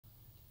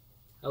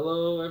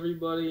Hello,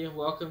 everybody.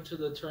 Welcome to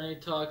the Turney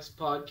Talks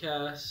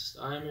podcast.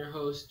 I'm your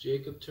host,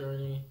 Jacob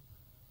Turney,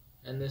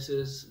 and this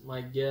is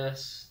my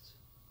guest,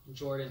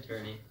 Jordan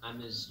Turney. I'm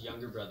his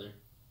younger brother.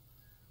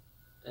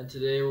 And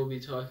today we'll be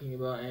talking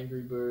about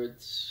Angry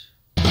Birds.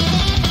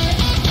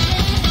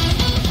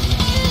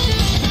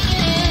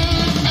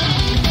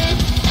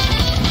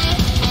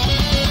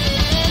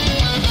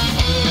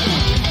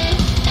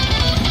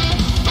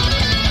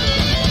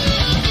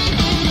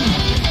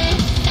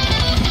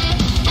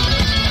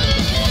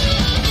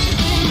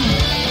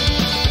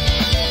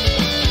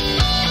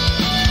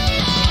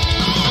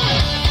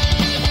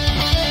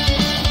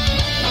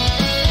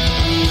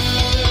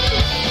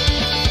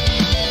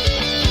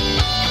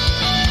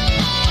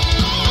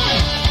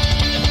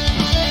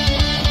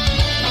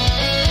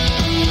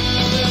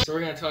 So we're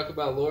going to talk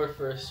about lore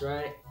first,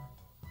 right?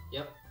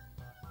 Yep.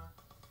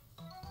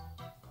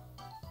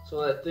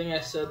 So that thing I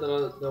said that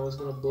was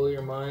going to blow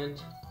your mind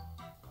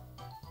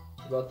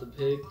about the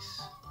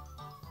pigs.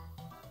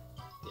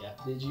 Yeah.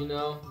 Did you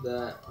know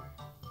that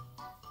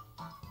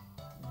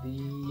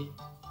the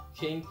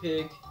king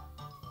pig,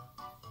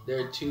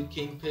 there are two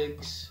king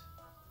pigs?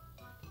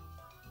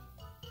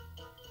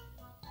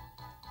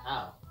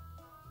 How?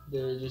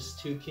 There are just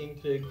two king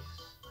pigs.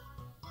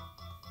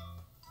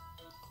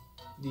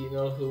 Do you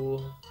know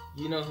who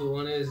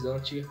one is,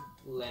 don't you?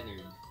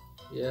 Leonard.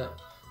 Yeah.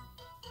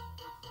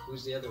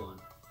 Who's the other one?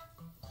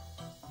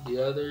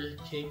 The other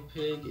king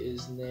pig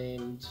is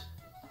named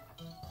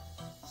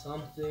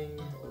something.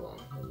 Hold on,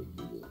 let me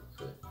Google it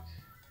quick.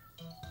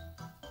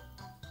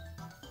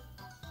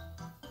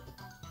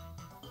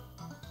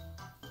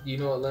 Do you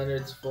know what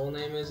Leonard's full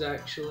name is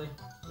actually?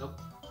 Nope.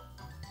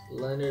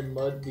 Leonard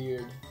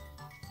Mudbeard.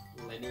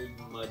 Leonard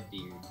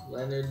Mudbeard.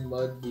 Leonard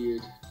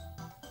Mudbeard.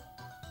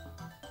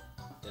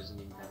 Doesn't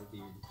even have a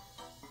beard.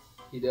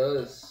 He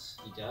does.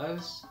 He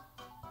does?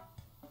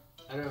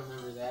 I don't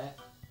remember that.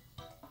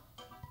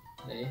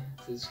 Hey,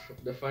 it's his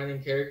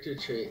defining character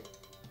trait.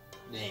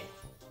 Nay.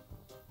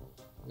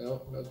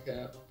 Nope, no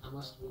cap. I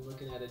must have been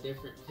looking at a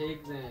different pig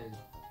then.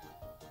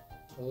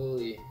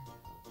 Holy,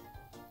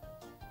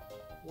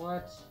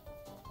 What?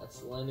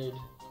 that's Leonard.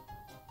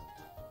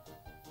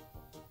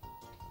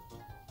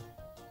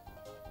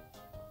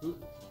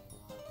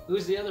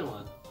 Who's the other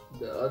one?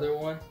 The other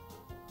one?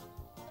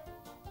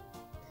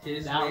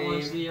 His That name.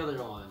 one's the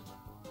other one.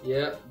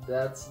 Yep,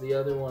 that's the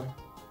other one.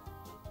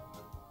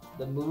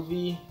 The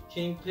movie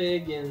King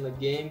Pig and the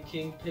game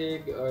King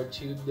Pig are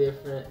two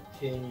different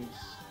kings.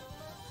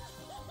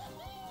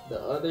 The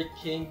other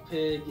King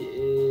Pig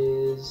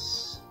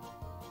is...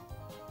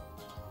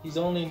 he's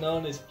only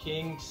known as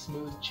King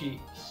Smooth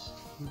Cheeks.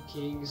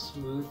 King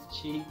Smooth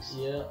Cheeks?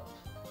 Yep.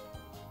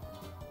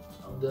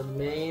 The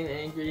main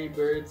Angry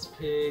Birds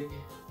pig,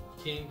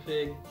 King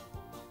Pig,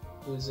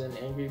 who's in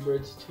Angry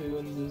Birds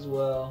Toons as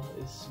well,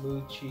 is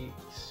Smooth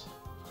Cheeks.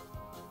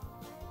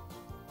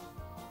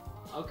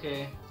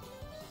 Okay.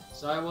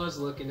 So I was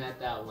looking at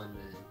that one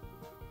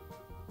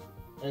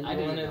then. And I you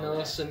didn't want to know know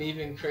that. some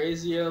even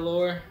crazier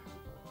lore?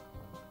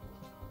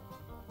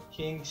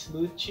 King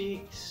Smooth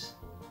Cheeks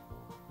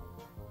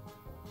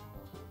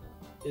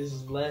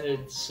is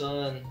Leonard's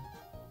son.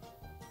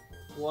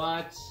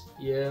 What?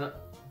 Yeah,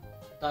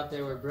 Thought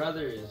they were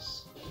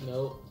brothers.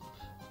 nope.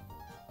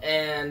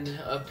 And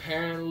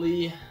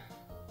apparently,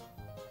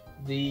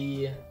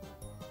 it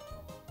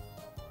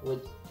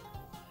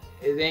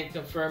ain't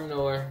confirmed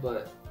nor,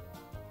 but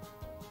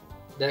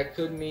that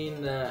could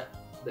mean that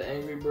the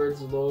Angry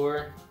Birds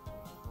lore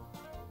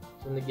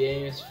from the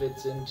games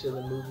fits into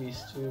the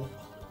movies too,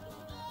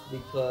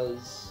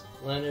 because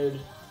Leonard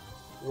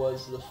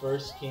was the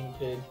first King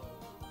Pig,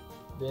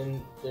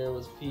 then there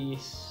was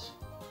peace,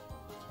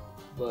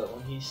 but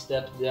when he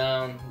stepped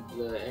down,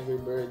 the Angry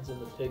Birds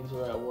and the pigs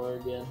were at war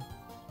again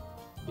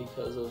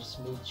because of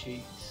Smooth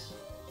Cheeks.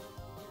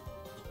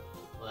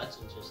 Well, that's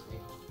interesting.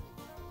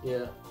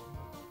 Yeah,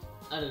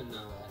 I didn't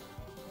know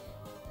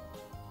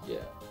that.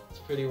 yeah, it's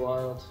pretty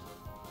wild.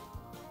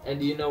 And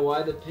do you know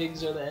why the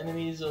pigs are the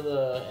enemies of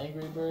the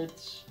Angry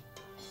Birds?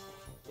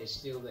 They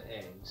steal the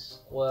eggs.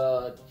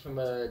 Well, from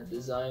a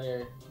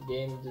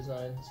game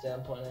design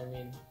standpoint, I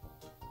mean.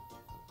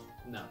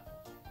 No.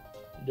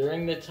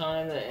 During the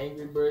time that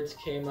Angry Birds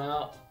came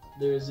out,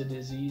 there was a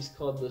disease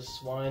called the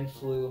swine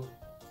flu.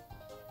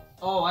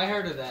 Oh, I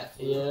heard of that.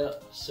 Yeah,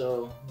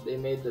 so they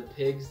made the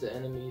pigs the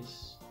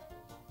enemies.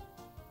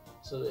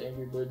 So the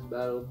Angry Birds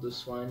battled the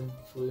swine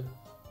flu.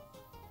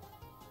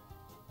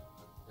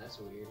 That's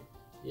weird.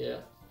 Yeah.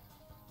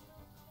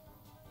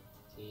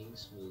 King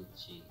Smooth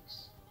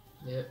Cheeks.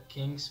 Yep,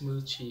 King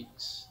Smooth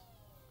Cheeks.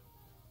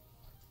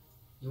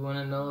 You want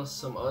to know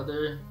some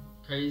other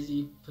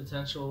crazy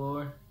potential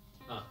lore?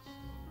 Huh.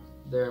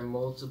 There are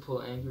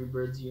multiple Angry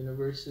Birds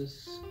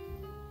universes.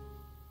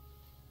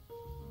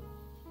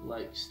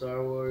 Like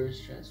Star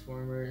Wars,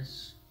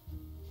 Transformers.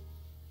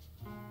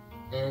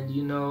 And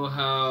you know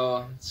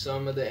how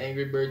some of the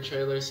Angry Bird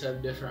trailers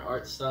have different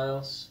art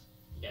styles?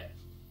 Yeah.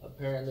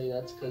 Apparently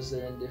that's because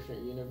they're in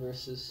different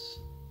universes.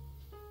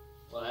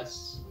 Well,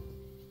 that's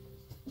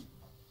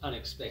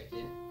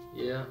unexpected.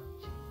 Yeah.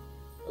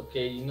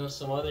 Okay, you know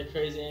some other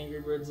crazy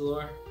Angry Birds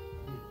lore?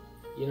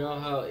 You know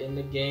how in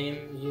the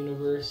game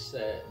universe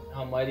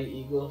how Mighty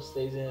Eagle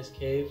stays in his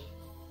cave?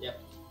 Yep.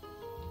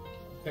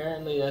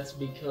 Apparently that's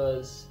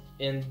because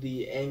in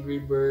the Angry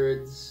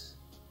Birds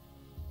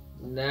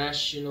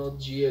National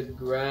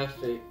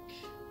Geographic,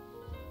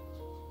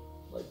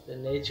 like the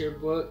nature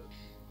book.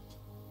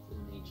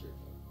 The nature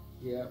book.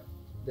 Yeah.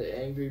 The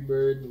Angry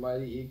Bird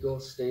Mighty Eagle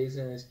stays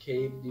in his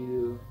cave due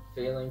to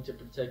failing to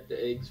protect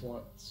the eggs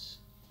once.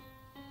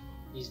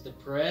 He's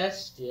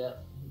depressed? Yeah,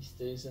 he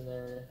stays in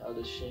there out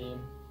of shame.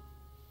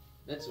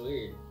 That's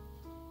weird.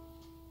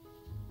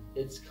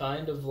 It's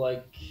kind of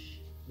like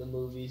the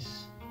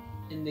movies.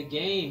 In the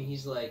game,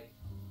 he's like,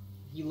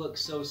 he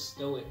looks so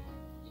stoic,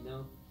 you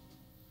know?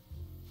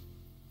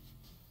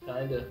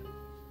 Kinda.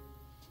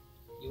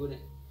 You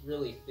wouldn't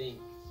really think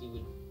he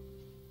would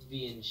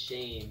be in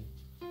shame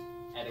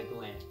at a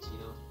glance, you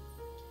know?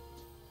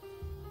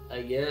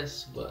 I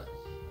guess, but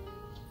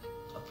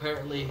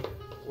apparently,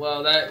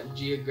 well, that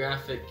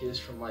geographic is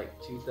from like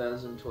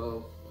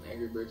 2012 when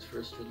Angry Birds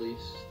first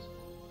released.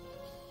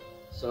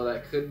 So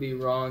that could be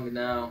wrong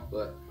now,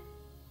 but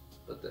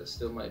that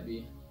still might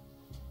be.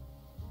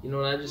 You know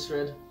what I just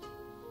read?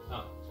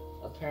 Oh.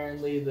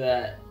 Apparently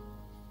that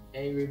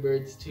Angry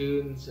Birds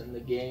tunes and the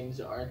games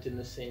aren't in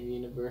the same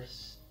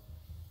universe.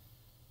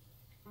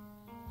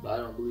 But I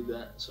don't believe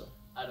that, so.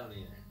 I don't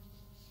either.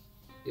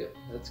 Yep,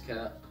 that's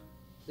cap.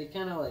 They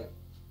kind of like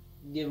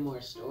give more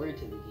story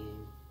to the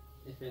game,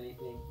 if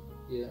anything.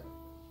 Yeah.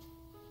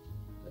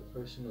 That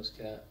person was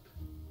cap.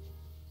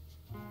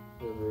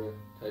 Whoever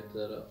typed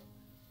that up.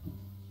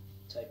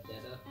 Type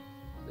that up.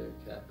 They're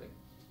capping.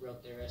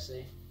 Wrote their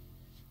essay.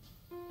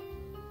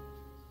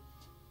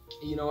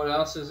 You know what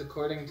else is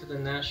according to the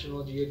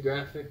National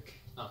Geographic?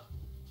 Oh.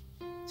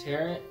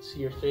 Terrence,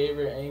 your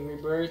favorite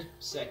Angry Bird,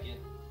 Second,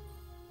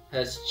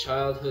 has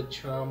childhood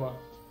trauma.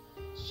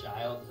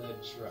 childhood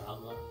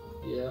trauma.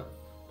 Yeah.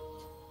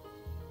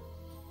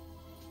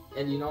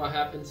 And you know what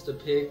happens to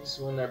pigs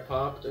when they're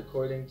popped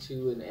according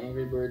to an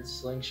Angry Birds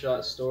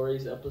Slingshot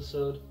Stories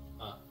episode?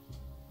 Huh.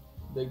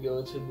 They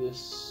go to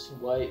this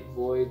white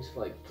void,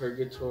 like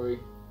purgatory.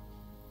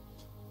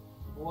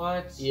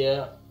 What?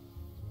 Yeah.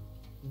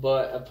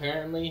 But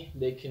apparently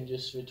they can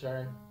just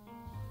return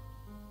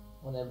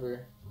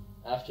whenever,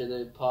 after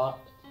they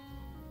pop.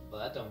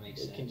 Well, that don't make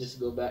They sense. can just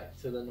go back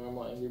to the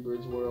normal Angry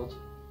Birds world.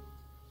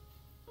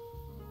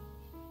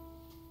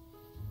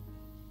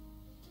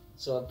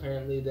 So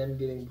apparently them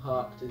getting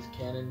popped is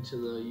canon to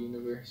the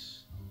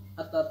universe.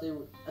 I thought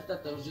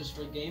that was just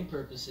for game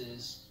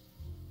purposes.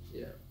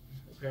 Yeah.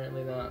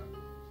 Apparently not.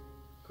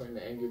 According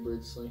to Angry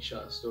Birds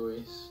Slingshot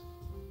Stories.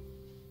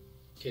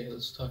 Okay,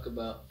 let's talk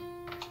about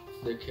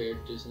their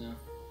characters now.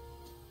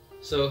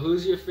 So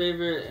who's your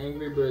favorite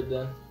Angry Bird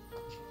then?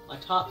 My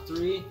top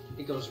three,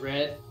 it goes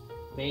Red,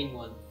 main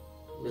one,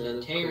 and Red, then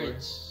of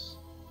Terrence,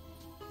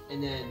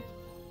 and then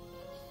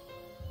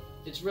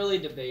it's really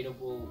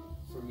debatable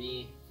for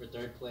me for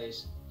third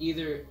place.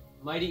 Either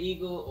Mighty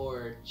Eagle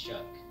or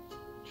Chuck.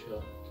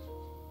 Chuck.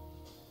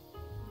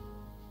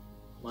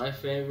 My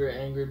favorite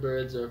Angry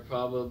Birds are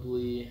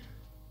probably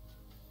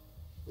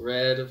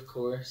Red, of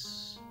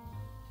course,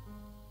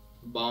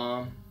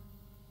 Bomb,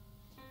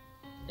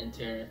 and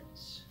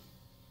Terrence.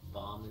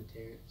 Bomb and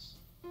Terrence.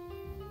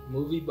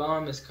 Movie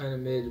Bomb is kind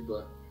of mid,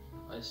 but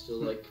I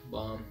still like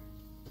Bomb.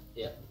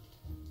 Yeah.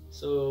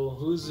 So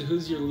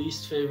who's your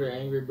least favorite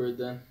Angry Bird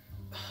then?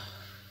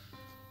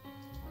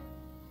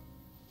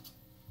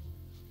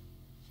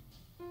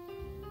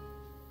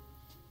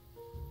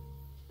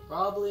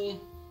 Probably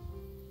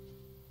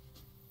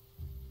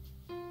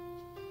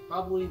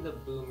the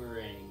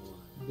Boomerang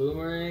one.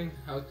 Boomerang?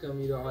 How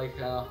come you don't like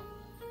Hal?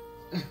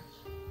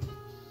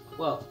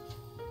 Well,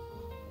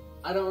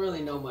 I don't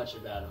really know much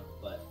about him,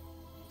 but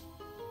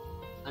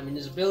I mean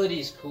his ability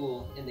is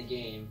cool in the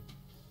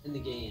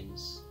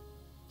games,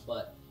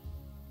 but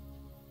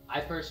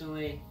I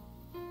personally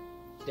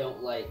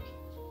don't like.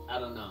 I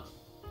don't know.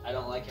 I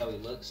don't like how he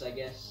looks, I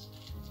guess.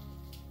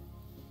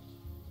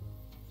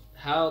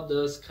 Hal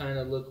does kind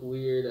of look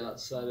weird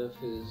outside of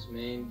his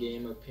main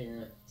game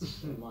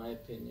appearance, in my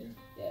opinion.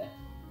 Yeah.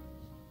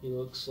 He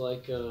looks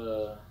like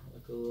a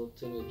little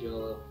tin of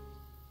Jello.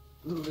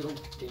 Little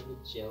thing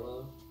with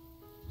Jello.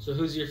 So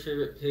who's your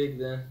favorite pig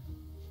then?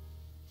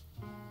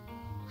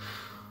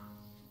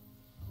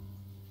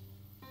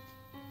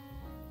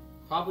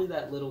 Probably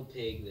that little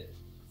pig that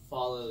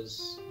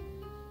follows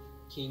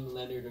King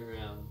Leonard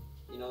around.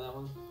 You know that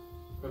one?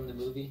 From the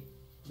movie?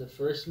 The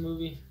first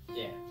movie?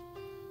 Yeah.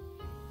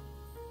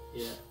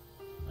 Yeah,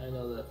 I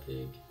know that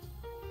pig.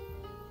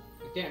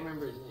 I can't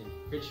remember his name.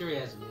 Pretty sure he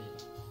has a name.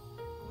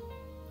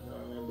 I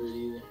don't remember it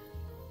either.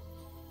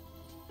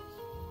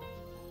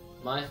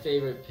 My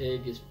favorite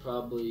pig is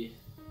probably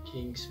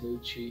King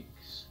Smooth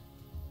Cheeks.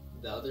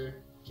 The other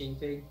king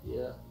pig?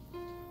 Yeah.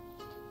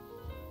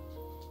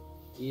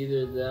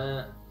 Either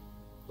that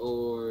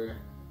or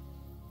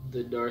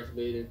the Darth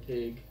Vader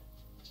pig.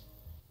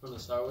 From the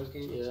Star Wars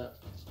game? Yeah.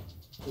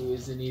 Who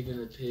isn't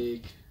even a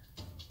pig.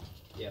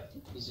 Yeah,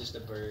 he's just a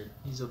bird.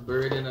 He's a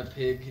bird in a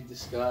pig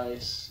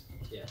disguise.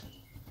 Yeah.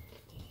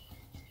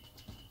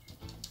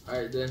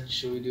 Alright then,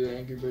 should we do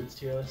Angry Birds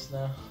tier list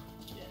now?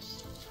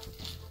 Yes.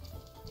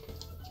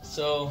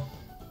 So,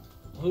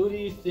 who do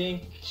you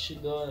think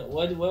should go in?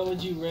 What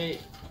would you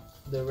rate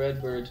the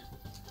red bird?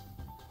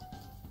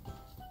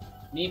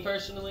 Me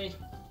personally,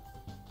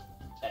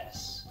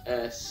 S.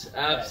 S.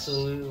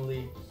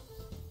 Absolutely.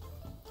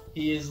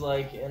 He is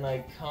like an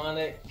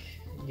iconic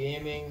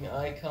gaming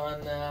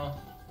icon now.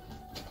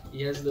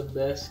 He has the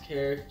best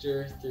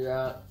character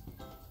throughout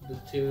the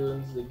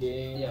tunes, the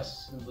games,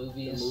 Yes, the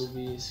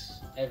movies,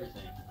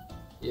 everything.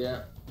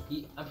 Yeah.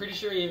 I'm pretty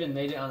sure he even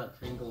made it on a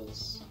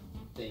Pringles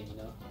thing, you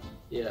know?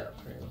 Yeah,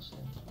 Pringles.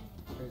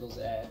 Pringles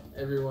ad.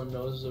 Everyone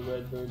knows the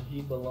red bird.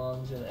 He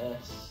belongs in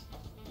S.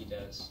 He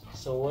does.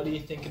 So what do you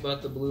think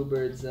about the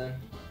bluebirds then?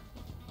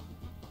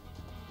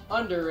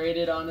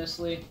 Underrated,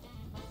 honestly.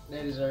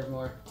 They deserve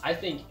more. I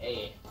think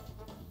A.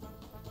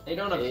 They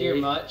don't appear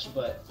much,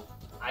 but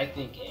I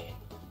think A.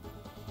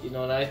 You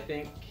know what I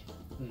think?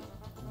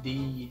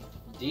 D.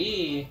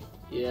 D?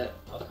 Yeah.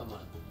 Oh, come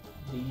on.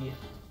 D.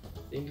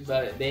 Think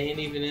about it. They ain't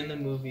even in the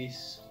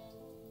movies.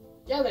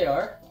 Yeah, they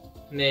are.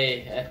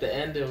 Nay, at the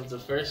end it was the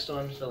first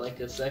one for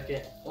like a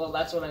second. Well,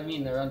 that's what I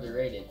mean. They're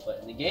underrated. But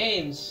in the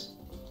games,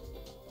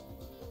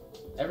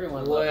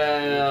 everyone loved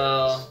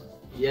Well, them.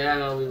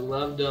 yeah, we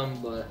loved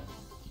them, but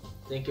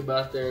think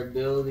about their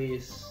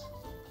abilities.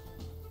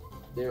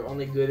 They're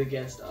only good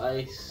against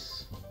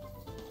ice.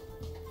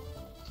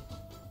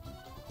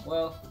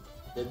 Well,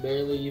 They're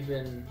barely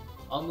even...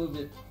 I'll move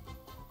it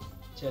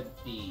to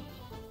B.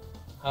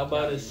 How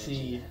about Yeah, a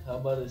C? How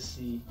about a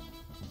C?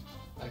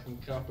 I can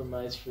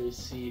compromise for a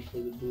C for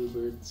the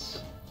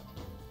bluebirds.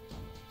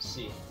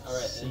 C.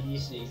 Alright, C then.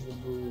 C. is the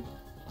blue.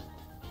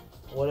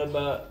 What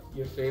about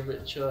your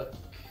favorite Chuck?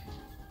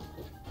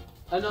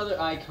 Another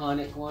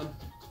iconic one.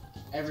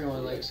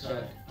 Everyone likes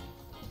Chuck.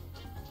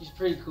 He's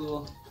pretty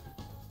cool.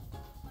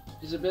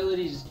 His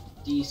ability's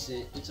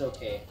decent. It's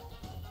okay.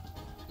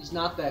 He's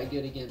not that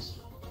good against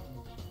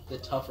the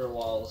tougher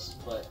walls,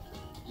 but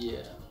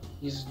Yeah.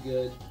 he's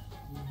good.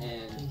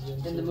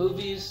 And in the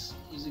movies,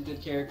 he's a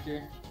good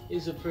character.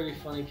 He's a pretty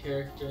funny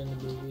character in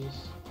the movies.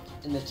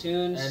 In the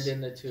tunes. And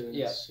in the tunes.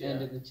 Yeah,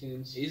 and in the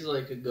tunes. He's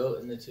like a goat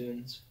in the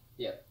tunes.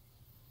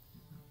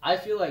 I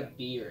feel like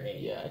B or A.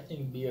 Yeah, I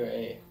think B or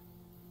A.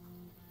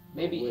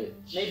 Maybe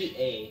Which? maybe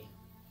A.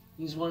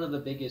 He's one of the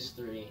biggest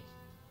three.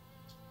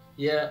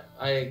 Yeah,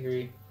 I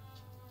agree.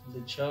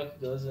 The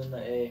Chuck goes in the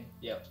A.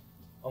 Yep.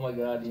 Oh my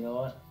god, you know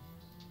what?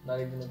 Not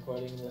even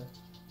recording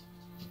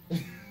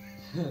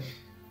the...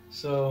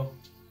 So,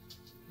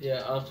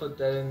 yeah, I'll put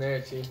that in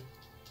there too.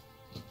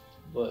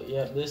 But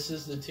yeah, this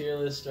is the tier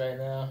list right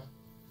now.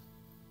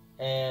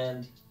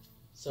 And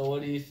so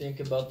what do you think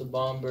about the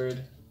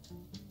Bombird?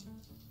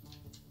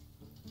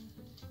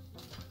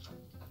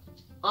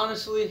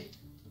 Honestly,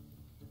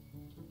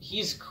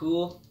 he's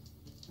cool.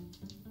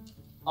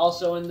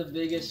 Also in the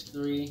biggest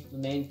three, the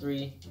main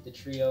three, the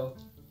trio.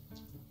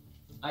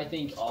 I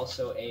think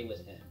also A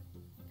with him.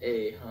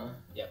 A, huh?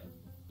 Yep.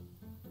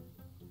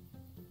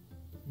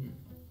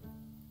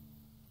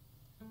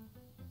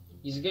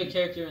 He's a good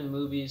character in the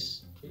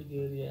movies. Pretty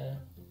good, yeah.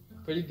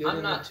 Pretty good I'm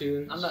in the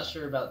tunes. I'm not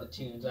sure about the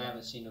tunes. I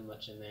haven't seen him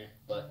much in there,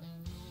 but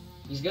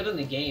he's good in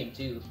the game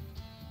too.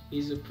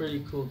 He's a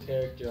pretty cool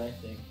character, I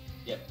think.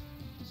 Yep.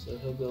 So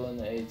he'll go in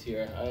the A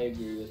tier. I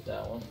agree with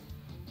that one.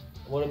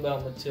 What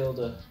about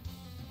Matilda?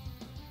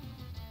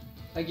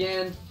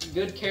 Again,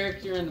 good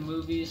character in the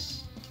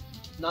movies.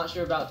 Not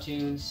sure about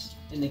tunes.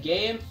 In the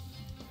game,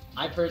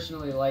 I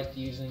personally like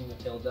using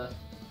Matilda.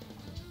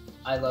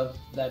 I love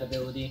that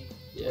ability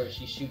where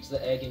she shoots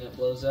the egg and it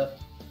blows up.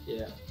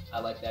 Yeah. I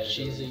like that ability.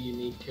 She's a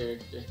unique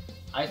character.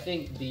 I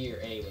think B or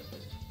A with her.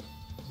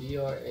 B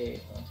or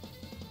A, huh?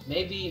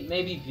 Maybe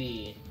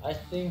B. I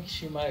think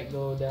she might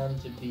go down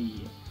to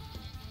B.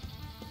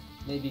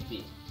 Maybe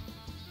B.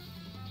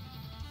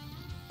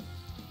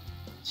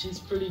 She's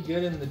pretty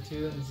good in the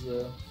tunes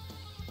though.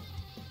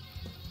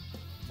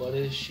 But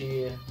is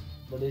she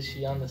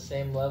on the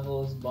same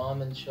level as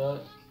Bomb and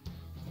Chuck?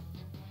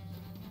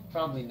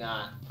 Probably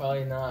not.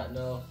 Probably not,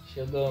 no.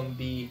 She'll go in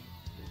B.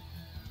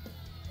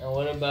 And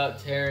what about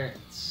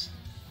Terrence?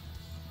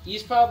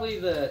 He's probably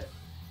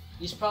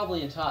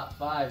in top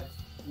 5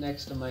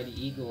 next to Mighty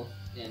Eagle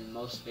in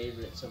most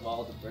favorites of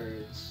all the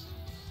birds.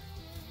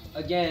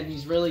 Again,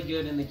 he's really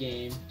good in the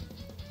game.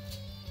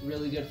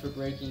 Really good for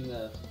breaking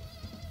the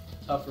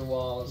tougher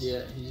walls.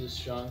 Yeah, he's a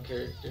strong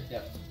character.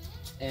 Yep.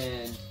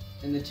 And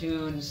in the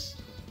tunes,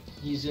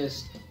 he's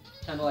just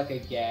kind of like a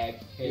gag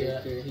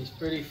character. Yeah, he's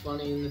pretty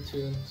funny in the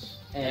tunes.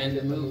 And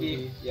in the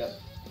movie, yep.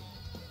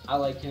 I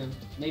like him.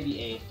 Maybe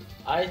A.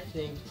 I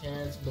think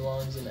Terrence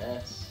belongs in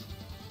S.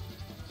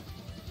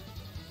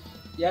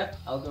 Yeah,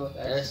 I'll go with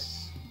S.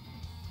 S.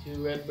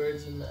 2 red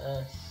birds in the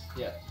S.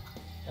 Yeah.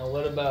 And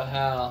what about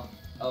Hal?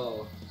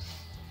 Oh.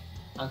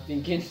 I'm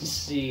thinking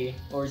C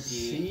or D.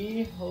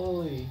 C?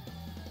 Holy.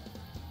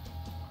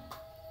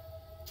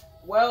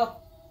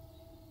 Well,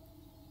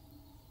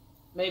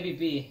 maybe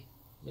B.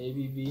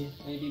 Maybe B.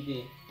 Maybe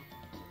B.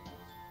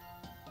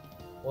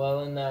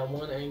 Well, in that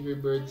one Angry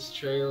Birds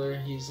trailer,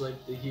 he's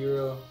like the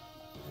hero.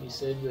 He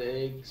saved the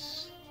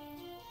eggs.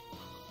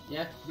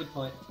 Yeah, good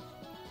point.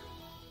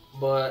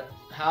 But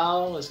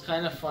Hal was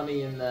kind of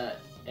funny in that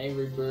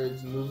Angry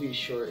Birds movie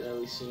short that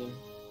we seen.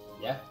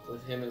 Yeah.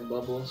 With him and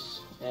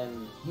Bubbles.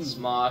 And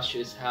Smosh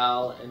is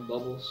Hal and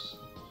Bubbles.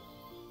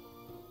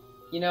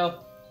 You know,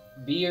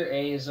 B or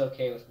A is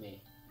okay with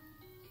me.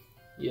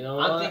 You know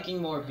I'm what?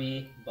 thinking more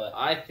B, but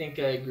I think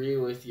I agree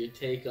with your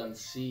take on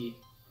C.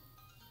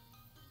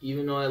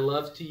 Even though I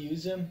love to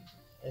use him,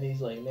 and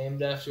he's like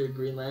named after a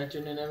Green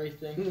Lantern and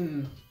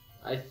everything,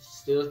 I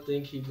still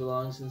think he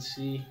belongs in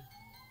C.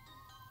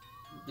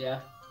 Yeah.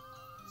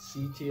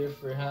 C tier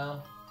for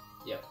Hal.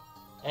 Yep.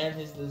 And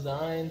his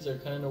designs are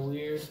kind of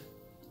weird.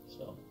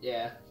 So.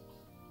 Yeah.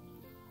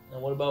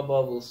 And what about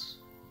Bubbles?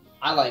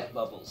 I like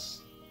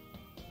Bubbles.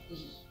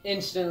 He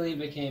instantly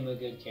became a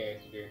good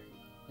character.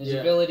 His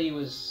Yeah. ability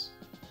was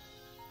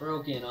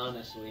broken,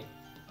 honestly.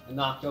 It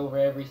knocked over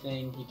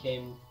everything he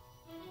came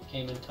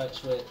in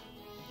touch with.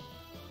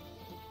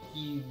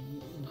 He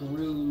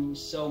grew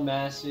so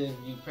massive,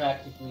 you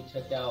practically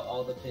took out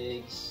all the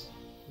pigs.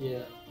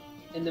 Yeah.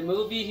 In the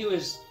movie, he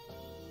was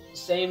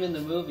same in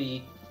the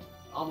movie,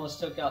 almost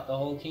took out the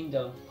whole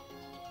kingdom.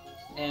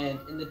 And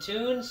in the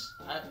tunes,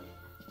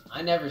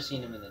 I never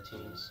seen him in the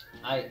tunes.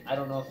 I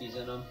don't know if he's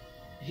in them.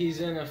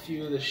 He's in a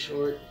few of the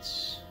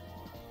shorts.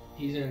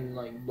 He's in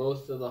like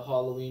both of the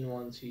Halloween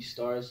ones. He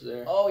stars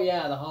there. Oh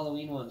yeah, the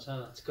Halloween ones,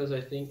 huh? It's because I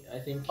think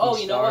he Oh,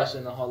 you know stars what?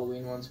 in the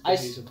Halloween ones I because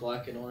s- he's a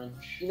black and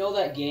orange. You know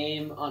that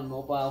game on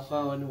mobile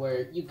phone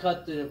where you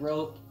cut the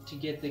rope to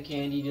get the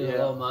candy to the Yeah.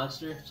 little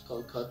monster? It's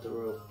called Cut the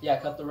Rope. Yeah,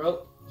 cut the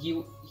rope.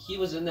 He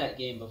was in that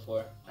game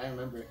before. I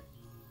remember.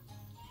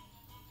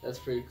 That's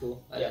pretty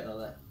cool. I didn't know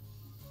that.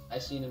 I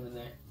seen him in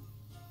there.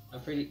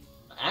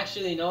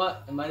 Actually, you know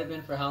what? It might have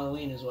been for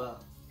Halloween as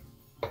well.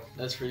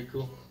 That's pretty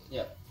cool.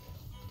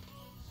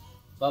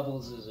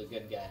 Bubbles is a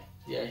good guy.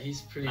 Yeah,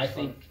 he's pretty I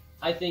fun.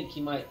 think he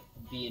might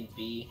be in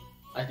B.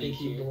 I think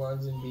he tier.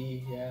 belongs in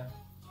B, yeah.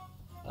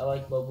 I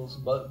like Bubbles,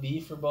 but B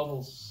for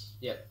Bubbles.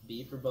 Yep,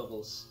 B for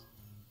Bubbles.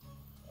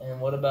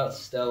 And what about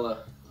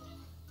Stella?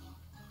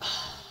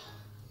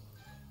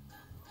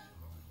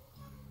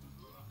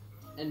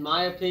 In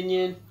my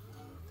opinion,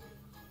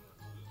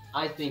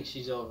 I think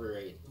she's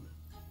overrated.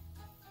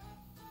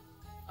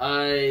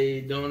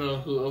 I don't know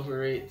who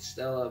overrates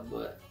Stella,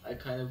 but I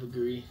kind of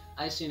agree.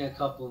 I've seen a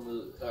couple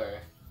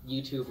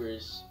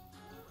YouTubers.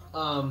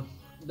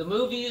 The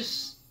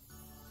movies,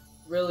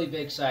 really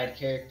big side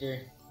character.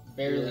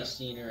 Barely Yeah.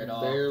 seen her at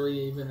all. Barely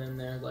even in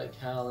there, like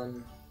Hal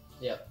and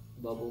Yep.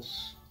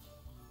 Bubbles.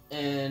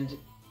 And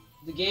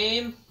the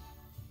game,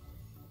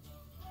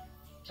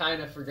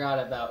 kind of forgot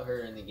about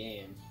her in the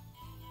game.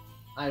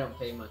 I don't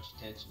pay much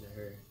attention to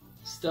her.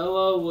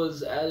 Stella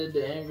was added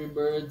to Angry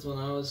Birds when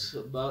I was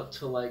about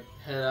to like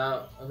head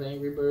out of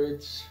Angry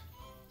Birds,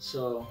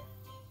 so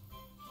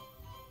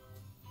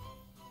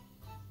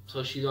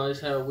she's always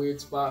had a weird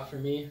spot for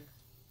me.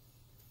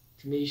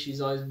 To me,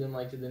 she's always been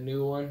like the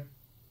new one,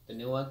 The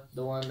new one?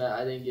 the one that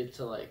I didn't get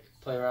to like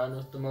play around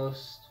with the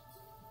most.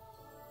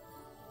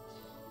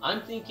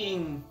 I'm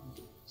thinking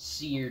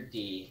C or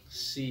D.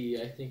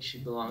 C, I think she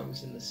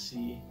belongs in the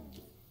C,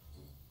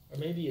 or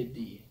maybe a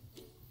D.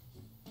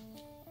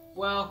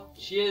 Well,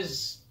 she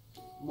is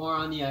more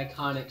on the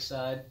iconic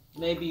side.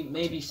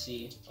 Maybe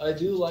C. I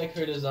do like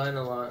her design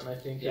a lot, and I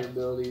think Yeah. her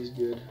ability is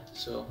good,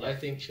 so Yeah. I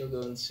think she'll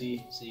go in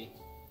C. C.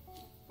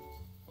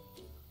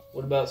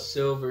 What about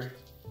Silver?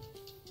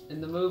 In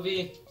the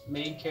movie,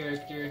 main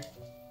character,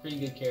 pretty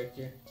good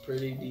character.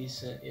 Pretty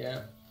decent,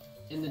 yeah.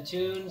 In the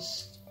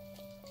tunes,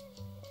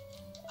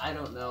 I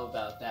don't know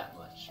about that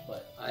much,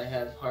 but I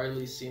have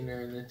hardly seen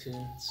her in the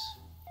tunes.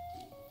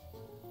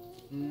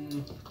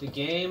 the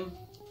game,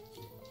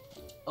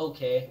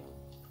 okay.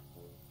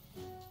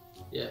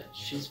 Yeah,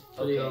 she's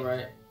pretty Okay.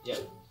 alright. Yeah.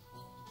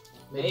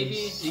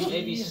 Maybe C?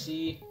 Maybe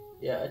C.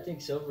 Yeah, I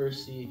think Silver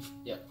is C.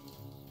 Yep.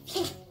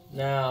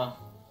 Now,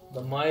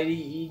 the Mighty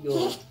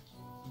Eagle.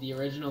 The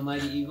original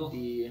Mighty Eagle.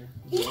 The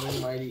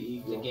game Mighty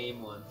Eagle. The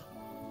game one.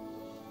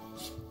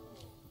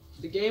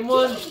 The game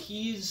one,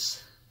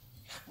 he's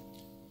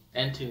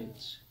And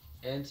tunes.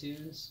 and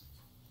tunes.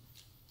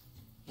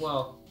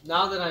 Well,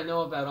 now that I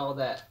know about all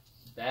that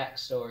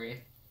backstory,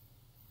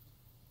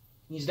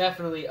 he's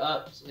definitely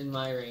upped in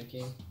my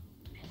ranking.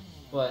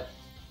 But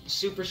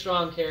super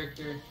strong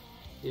character.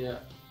 Yeah,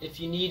 If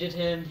you needed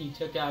him, he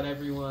took out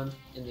everyone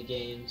in the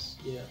games.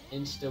 yeah.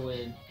 Insta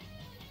win.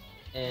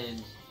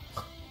 And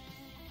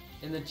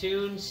in the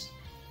tunes,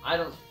 I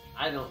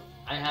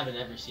haven't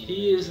ever seen him.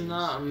 He in is tunes.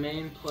 not a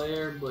main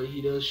player, but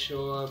he does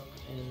show up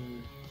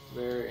in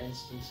rare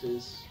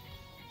instances.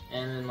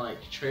 And in like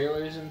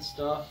trailers and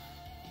stuff.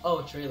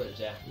 Oh, trailers,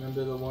 yeah.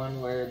 Remember the one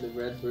where the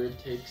red bird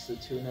takes the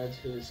tuna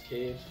to his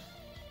cave?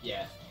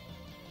 Yeah.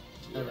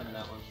 I remember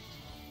that one.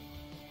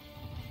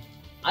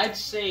 I'd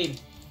say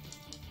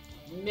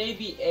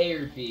maybe A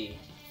or B.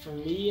 For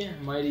me,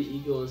 Mighty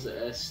Eagle is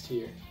a S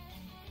tier.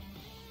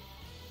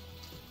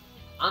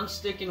 I'm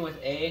sticking with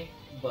A,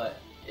 but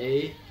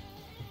A.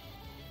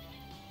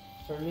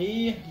 For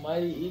me,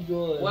 Mighty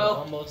Eagle is Well-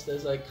 almost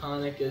as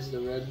iconic as the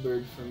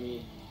Redbird for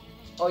me.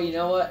 oh, you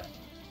know what?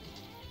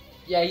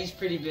 Yeah, he's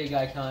pretty big,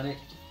 iconic.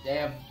 They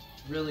have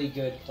really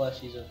good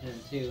plushies of him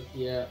too.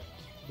 Yeah,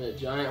 that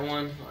giant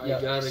one. I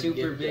Yep, gotta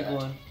super get big that.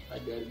 one. I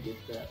gotta get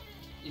that.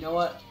 You know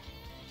what?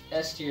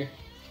 S tier.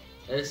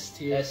 S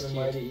tier S for tier.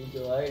 Mighty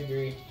Eagle. I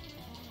agree.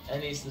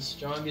 And he's the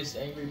strongest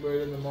Angry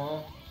Bird of them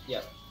all.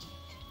 Yep.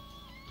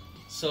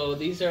 So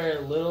these are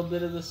a little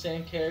bit of the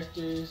same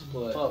characters,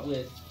 but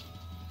with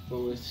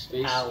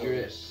space powers,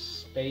 drip,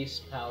 space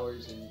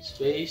powers, and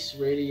space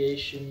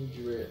radiation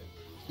drip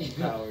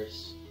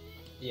powers.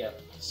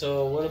 Yep.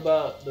 So what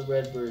about the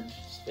Redbird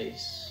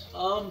space?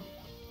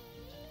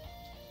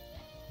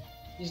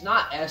 He's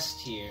not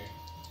S tier.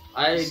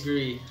 I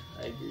agree.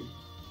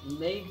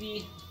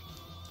 Maybe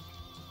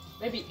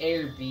A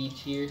or B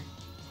tier.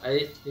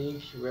 I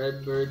think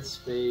Redbird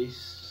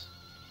space.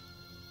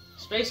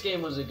 Space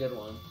Game was a good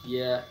one.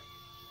 Yeah.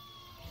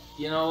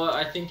 You know what?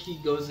 I think he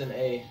goes in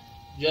A.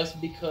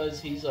 Just because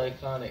he's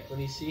iconic. When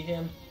you see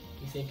him,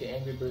 you think of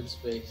Angry Bird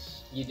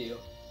space. You do.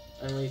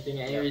 And when you think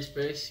of Angry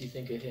Space, you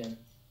think of him.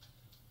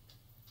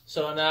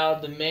 So now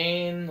the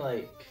main,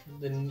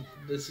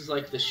 this is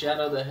like the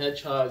Shadow the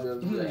Hedgehog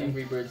of the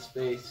Angry Bird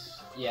space.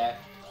 Yeah.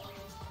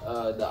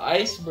 The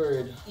Ice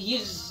Bird.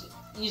 He's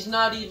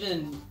not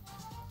even.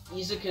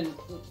 He's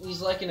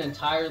like an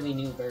entirely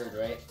new bird,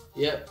 right?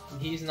 Yep,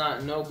 he's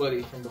not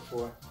nobody from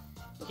before.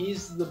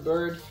 He's the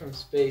bird from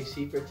space.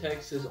 He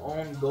protects his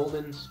own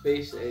golden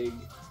space egg.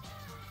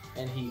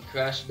 And he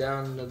crashed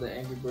down into the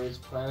Angry Birds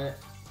planet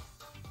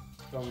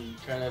from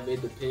trying to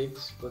evade the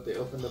pigs, but they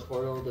opened the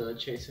portal to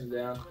chase him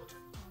down.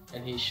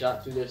 And he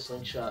shot through their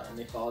slingshot and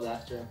they followed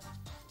after him.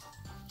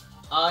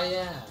 Oh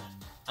yeah,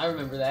 I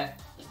remember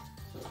that.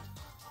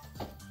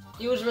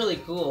 He was really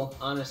cool,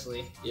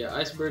 honestly. Yeah,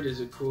 Ice Bird is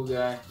a cool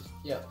guy.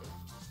 Yep.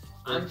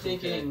 Very I'm cool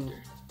thinking,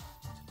 character.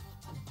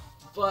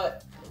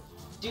 but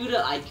due to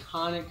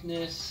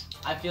iconicness,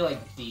 I feel like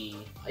B.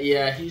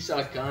 Yeah, he's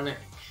iconic.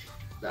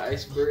 The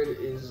Ice Bird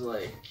is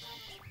like,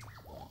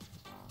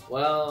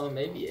 well,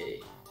 maybe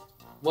A.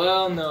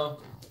 Well, no.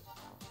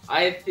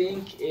 I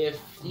think if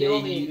they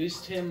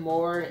used him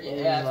more,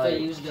 Yeah, if they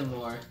used him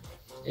more.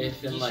 He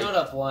showed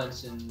up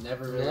once and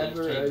never really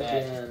came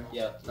again. back.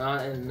 Yep.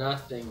 Not in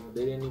nothing.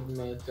 They didn't even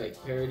make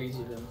like parodies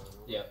of him.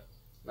 Yep.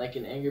 Like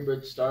in Angry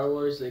Birds Star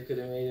Wars, they could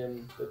have made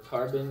him the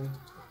Carbon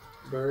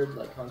Bird,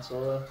 like Han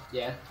Solo.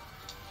 Yeah.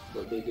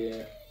 But they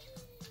didn't.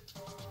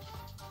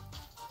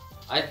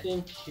 I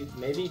think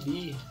maybe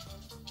B,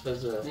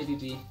 because maybe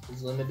B.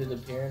 his limited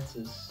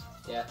appearances.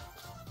 Yeah.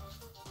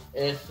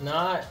 If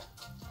not,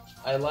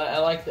 I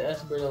like the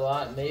S Bird a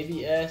lot.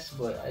 Maybe S,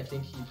 but I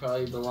think he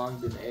probably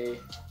belonged in A.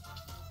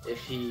 If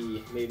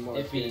he made more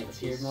appearances. If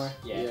he appeared more?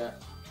 Yeah.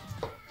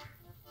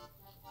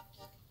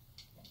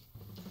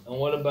 And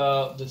what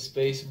about the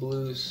Space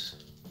Blues?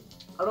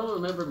 I don't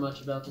remember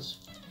much about the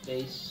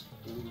Space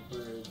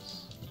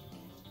Bluebirds.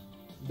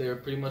 They're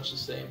pretty much the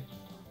same,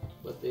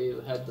 but they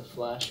had the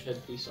Flash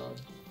headpiece on.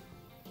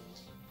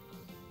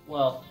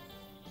 Well,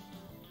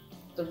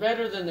 they're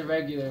better than the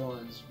regular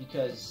ones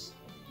because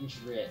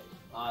drip,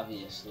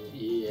 obviously.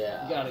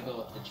 Yeah. You gotta go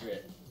with the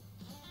drip.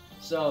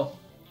 So,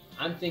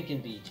 I'm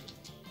thinking B.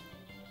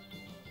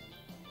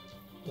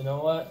 You know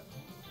what?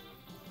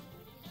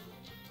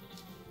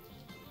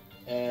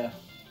 F.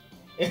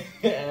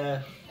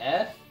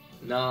 F?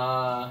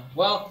 Nah.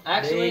 Well,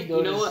 actually, they go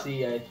you know to what?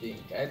 C, I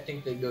think. I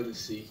think they go to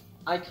C.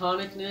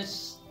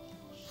 Iconicness.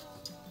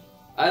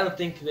 I don't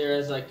think they're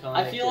as iconic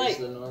I feel like as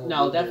the normal.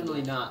 no, Bluebird.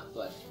 definitely not.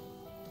 But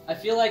I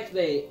feel like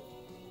they.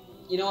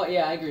 You know what?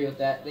 Yeah, I agree with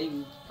that. They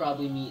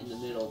probably meet in the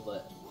middle,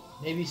 but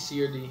Maybe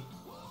C or D.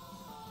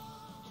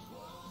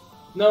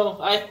 No,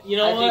 you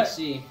know I what? think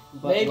C.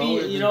 But Maybe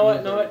lower you than know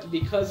what? Bluebird. No,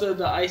 because of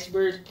the Ice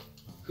Bird,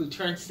 who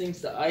turns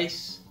things to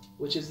ice,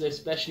 which is their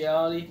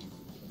speciality.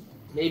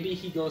 Maybe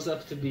he goes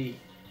up to B.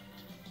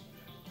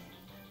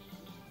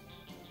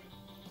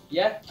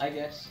 Yeah, I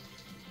guess.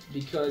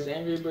 Because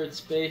Angry Bird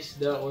Space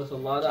dealt with a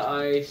lot of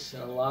ice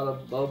and a lot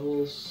of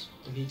bubbles,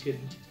 and he could.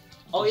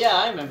 Oh yeah,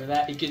 I remember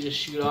that. He could just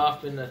shoot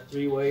off in the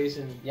 3 ways,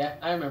 and Yeah,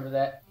 I remember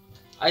that.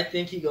 I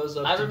think he goes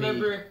up to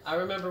B. I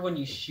remember when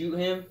you shoot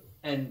him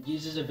and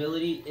use his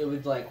ability, it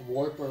would like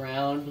warp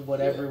around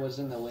whatever was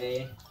in the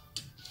way.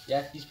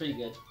 Yeah, he's pretty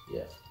good.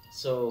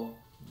 So,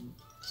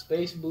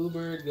 Space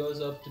Bluebird goes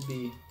up to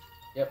B.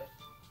 Yep.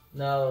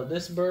 Now,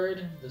 this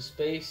bird, the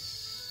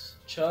Space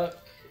Chuck,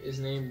 is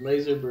named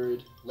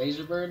Laserbird.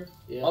 Laserbird?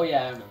 Yeah. Oh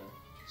yeah, I remember.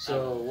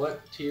 So, what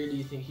tier do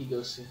you think he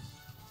goes to?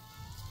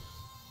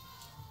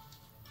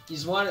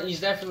 He's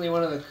definitely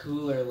one of the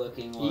cooler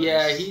looking ones.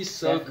 Yeah, he's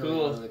so Definitely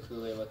cool. One of the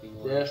cooler looking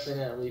ones.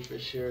 Definitely, for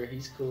sure.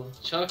 He's cool.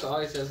 Chuck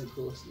always has the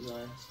coolest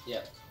designs.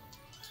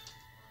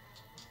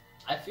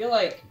 I feel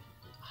like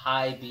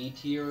high B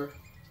tier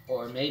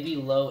or maybe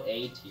low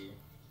A tier.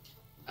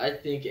 I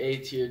think A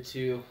tier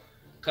too.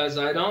 Because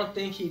I don't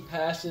think he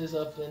passes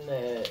up in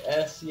the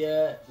S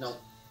yet. Nope.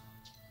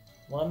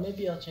 Well,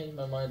 maybe I'll change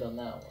my mind on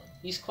that one.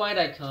 He's quite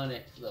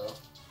iconic, though.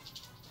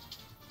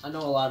 I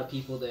know a lot of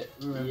people that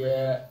remember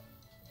Yeah. him.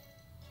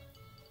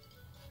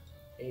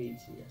 A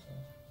tier.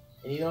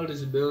 And you know what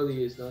his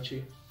ability is, don't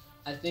you?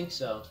 I think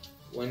so.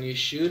 When you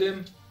shoot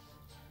him,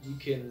 you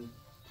can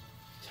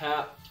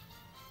tap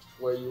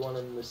where you want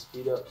him to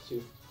speed up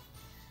to.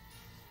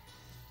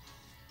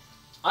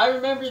 I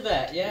remember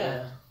that,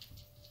 yeah.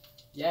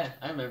 Yeah,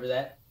 I remember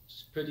that.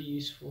 It's pretty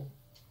useful.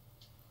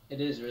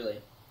 It is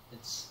really.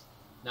 It's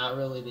not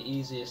really the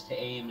easiest to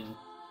aim and.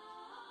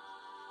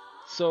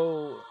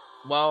 So,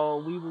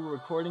 while we were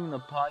recording the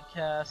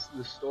podcast,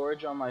 the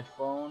storage on my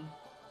phone,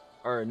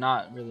 or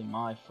not really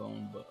my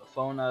phone, but a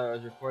phone that I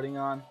was recording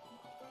on,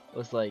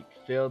 was like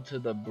filled to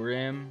the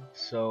brim,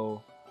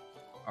 so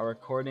our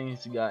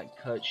recordings got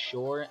cut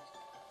short.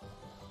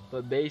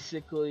 But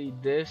basically,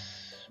 this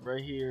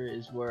right here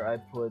is where I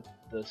put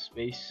the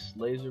space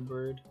laser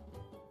bird.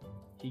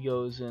 He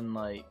goes in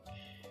like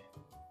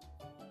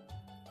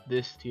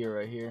this tier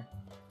right here,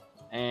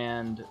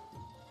 and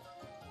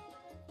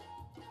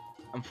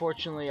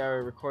unfortunately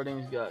our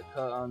recordings got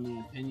cut on the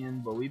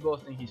opinion, but we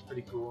both think he's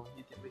pretty cool.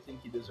 We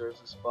think he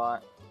deserves a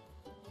spot.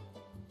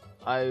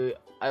 I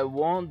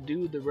won't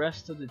do the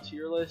rest of the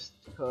tier list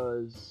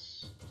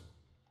because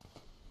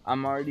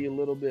I'm already a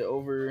little bit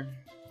over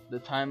the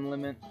time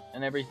limit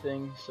and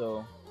everything,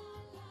 so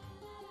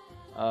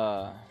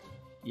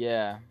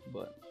yeah,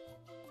 but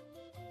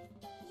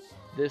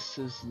this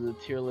is the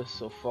tier list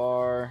so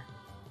far.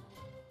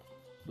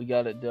 We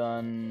got it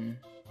done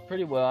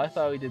pretty well. I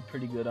thought we did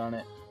pretty good on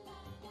it.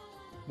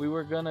 We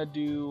were gonna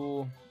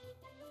do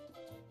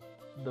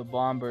the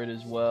Bombird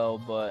as well,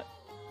 but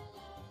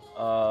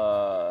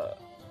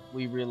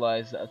we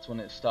realized that's when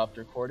it stopped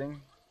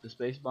recording, the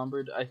Space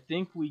Bombird. I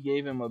think we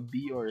gave him a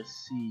B or a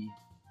C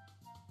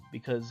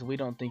because we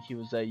don't think he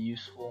was that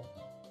useful.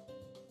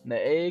 And the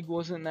egg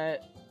wasn't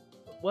that,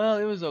 well,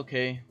 it was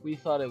okay. We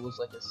thought it was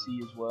like a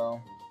C as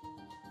well.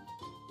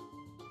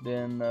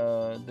 Then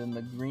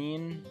the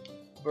green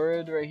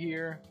bird right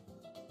here,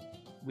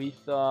 we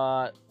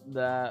thought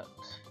that,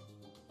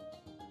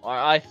 or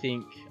I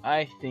think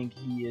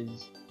he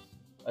is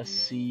a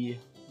C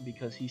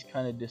because he's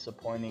kind of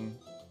disappointing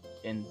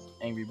in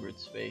Angry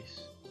Birds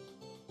Space.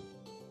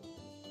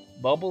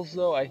 Bubbles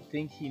though, I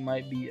think he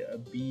might be a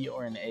B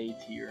or an A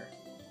tier.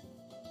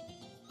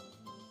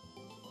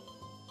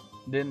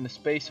 Then the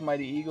Space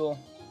Mighty Eagle,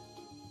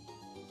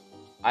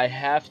 I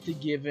have to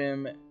give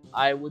him,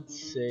 I would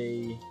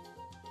say,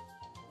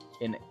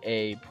 an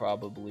A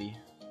probably,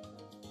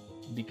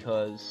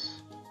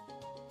 because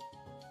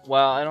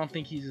while I don't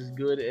think he's as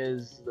good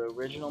as the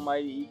original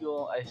Mighty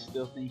Eagle, I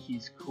still think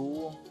he's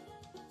cool,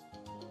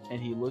 and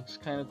he looks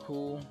kind of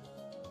cool,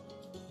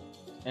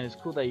 and it's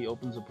cool that he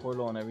opens a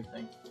portal and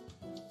everything.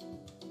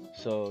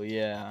 So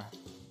yeah,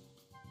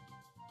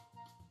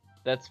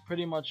 that's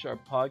pretty much our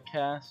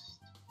podcast,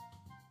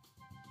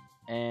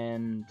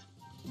 and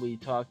we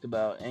talked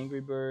about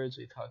Angry Birds,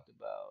 we talked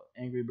about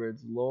Angry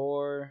Birds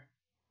lore,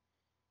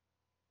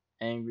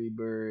 Angry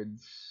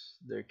Birds,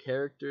 their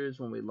characters,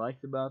 when we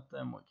liked about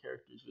them, what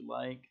characters we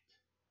liked,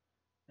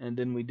 and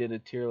then we did a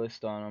tier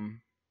list on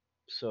them.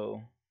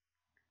 So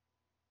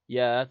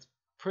yeah, that's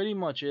pretty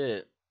much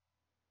it,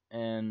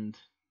 and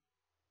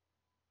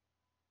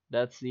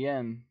that's the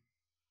end.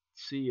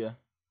 See ya.